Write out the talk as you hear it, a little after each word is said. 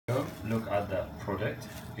look at the product.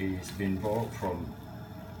 It's been bought from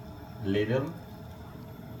Lidl.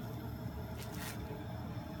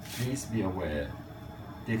 Please be aware,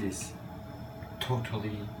 this is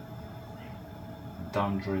totally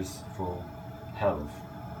dangerous for health.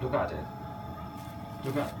 Look at it.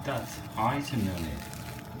 Look at that item on it.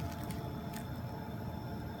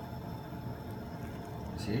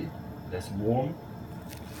 See, that's warm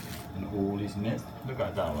and all is mist. Look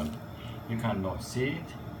at that one. You cannot see it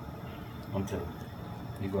until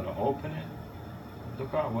you're gonna open it.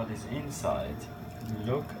 Look at what is inside.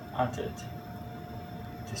 Look at it.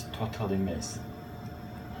 It is totally mist.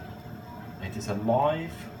 It is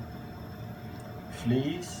alive,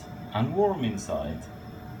 fleece and warm inside.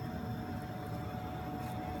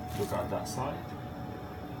 Look at that side.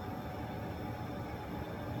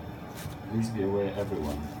 Please be aware,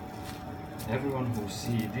 everyone. Everyone who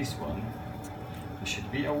see this one, you should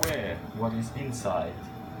be aware what is inside.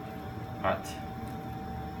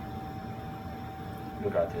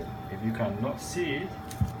 Look at it. If you cannot see it,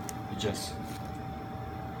 you just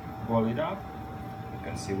roll it up. You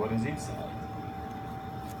can see what is inside.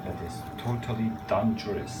 That is totally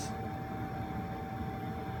dangerous.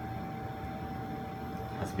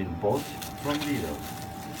 Has been bought from Lidl.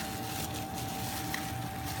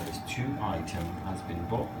 That is 2 items has been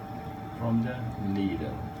bought from the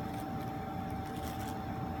Lidl.